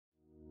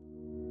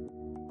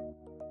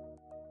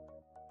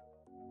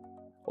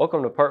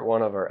Welcome to part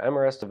 1 of our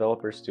MRS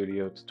Developer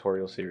Studio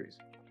tutorial series.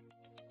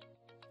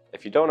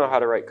 If you don't know how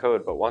to write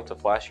code but want to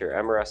flash your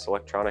MRS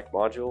electronic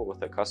module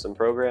with a custom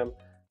program,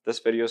 this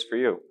video is for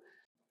you.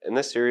 In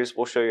this series,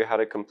 we'll show you how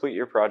to complete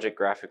your project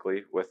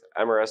graphically with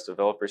MRS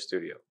Developer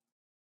Studio.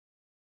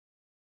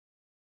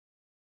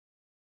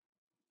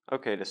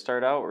 Okay, to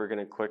start out, we're going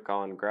to click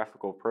on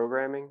Graphical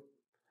Programming,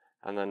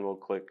 and then we'll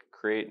click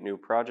Create New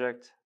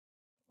Project.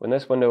 When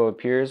this window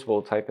appears,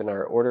 we'll type in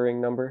our ordering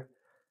number.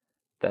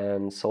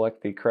 Then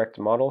select the correct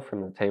model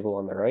from the table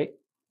on the right.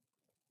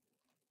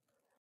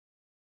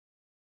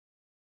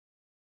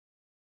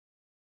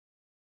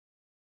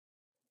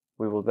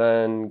 We will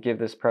then give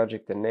this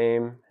project a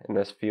name in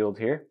this field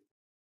here.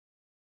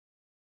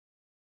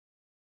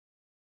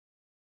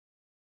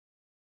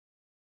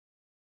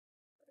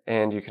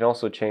 And you can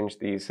also change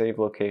the save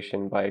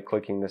location by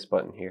clicking this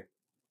button here.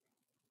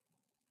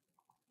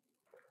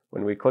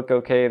 When we click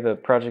OK, the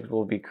project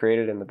will be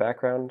created in the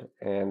background,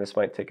 and this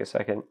might take a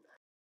second.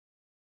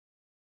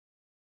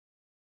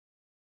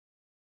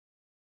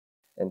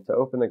 And to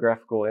open the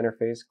graphical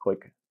interface,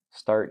 click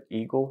Start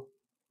Eagle.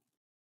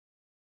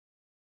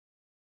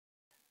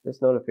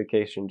 This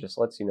notification just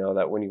lets you know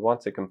that when you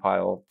want to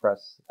compile,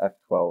 press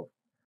F12.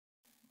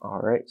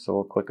 Alright, so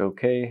we'll click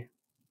OK.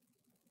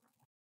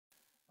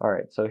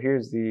 Alright, so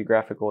here's the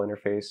graphical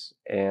interface,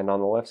 and on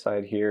the left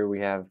side here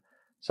we have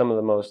some of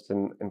the most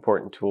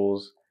important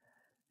tools,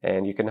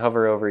 and you can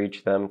hover over each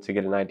of them to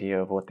get an idea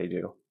of what they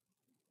do.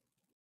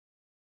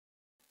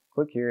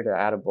 Click here to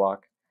add a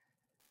block.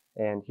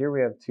 And here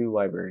we have two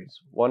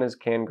libraries. One is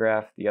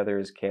CanGraph, the other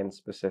is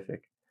CanSpecific.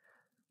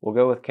 We'll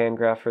go with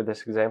CanGraph for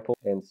this example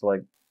and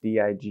select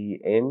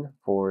DIG-in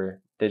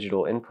for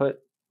digital input.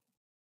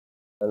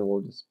 And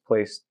we'll just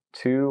place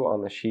 2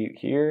 on the sheet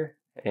here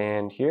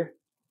and here.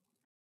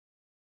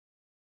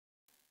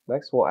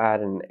 Next we'll add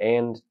an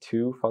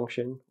AND2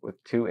 function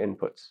with 2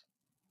 inputs.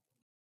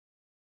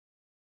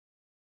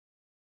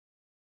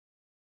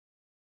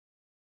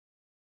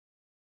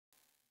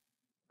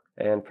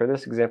 And for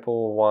this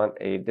example, we'll want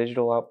a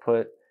digital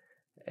output,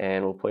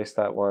 and we'll place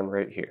that one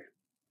right here.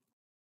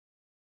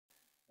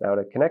 Now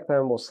to connect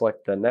them, we'll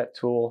select the Net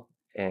tool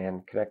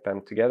and connect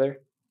them together.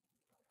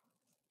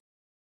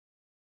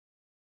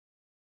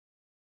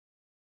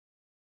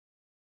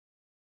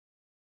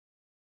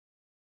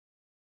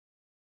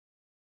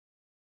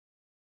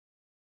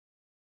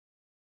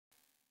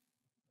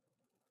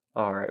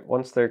 Alright,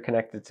 once they're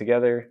connected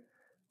together,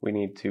 we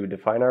need to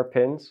define our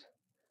pins.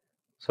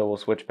 So we'll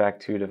switch back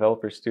to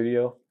Developer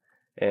Studio,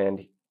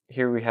 and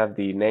here we have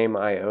the Name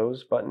IOs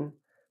button,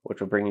 which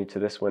will bring you to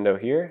this window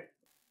here,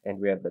 and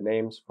we have the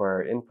names for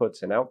our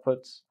inputs and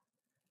outputs.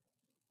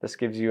 This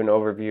gives you an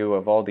overview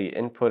of all the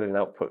input and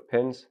output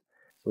pins,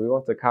 so we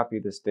want to copy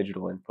this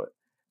digital input.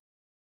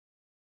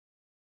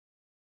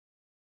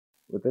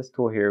 With this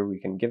tool here,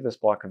 we can give this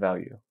block a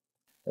value,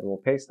 and we'll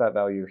paste that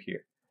value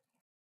here.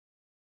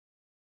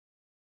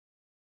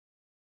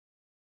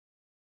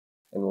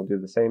 And we'll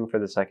do the same for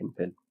the second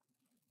pin.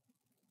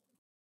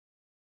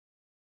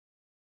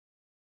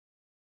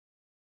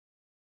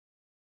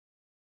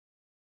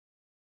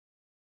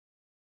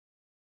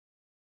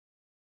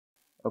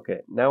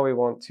 Okay, now we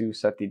want to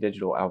set the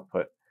digital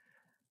output.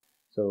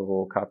 So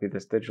we'll copy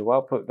this digital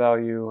output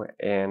value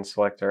and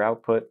select our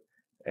output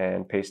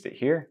and paste it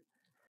here.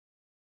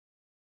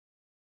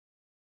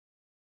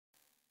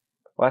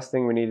 Last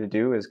thing we need to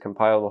do is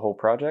compile the whole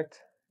project.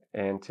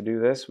 And to do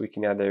this, we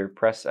can either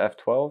press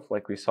F12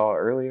 like we saw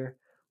earlier,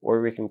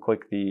 or we can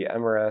click the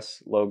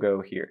MRS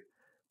logo here.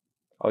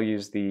 I'll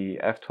use the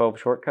F12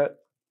 shortcut.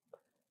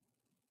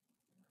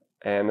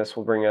 And this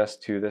will bring us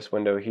to this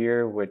window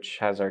here, which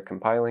has our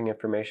compiling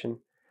information,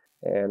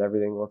 and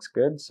everything looks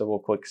good, so we'll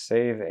click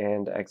Save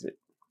and Exit.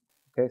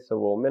 Okay, so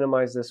we'll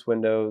minimize this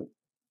window,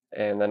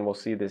 and then we'll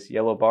see this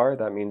yellow bar.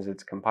 That means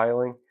it's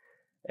compiling,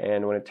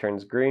 and when it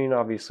turns green,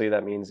 obviously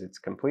that means it's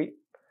complete.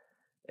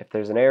 If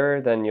there's an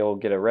error, then you'll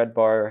get a red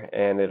bar,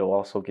 and it'll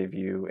also give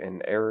you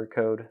an error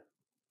code.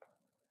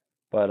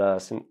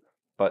 But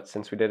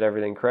since we did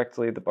everything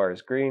correctly, the bar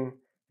is green,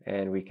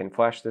 and we can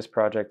flash this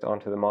project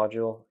onto the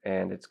module,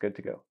 and it's good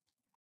to go.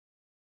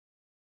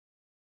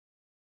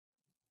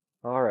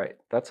 Alright,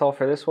 that's all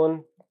for this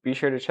one. Be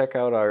sure to check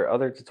out our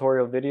other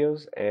tutorial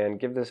videos and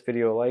give this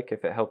video a like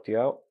if it helped you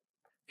out.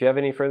 If you have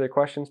any further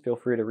questions, feel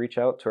free to reach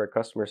out to our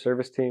customer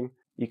service team.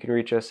 You can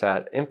reach us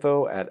at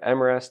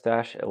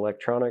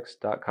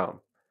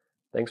info@mrs-electronics.com.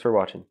 Thanks for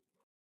watching.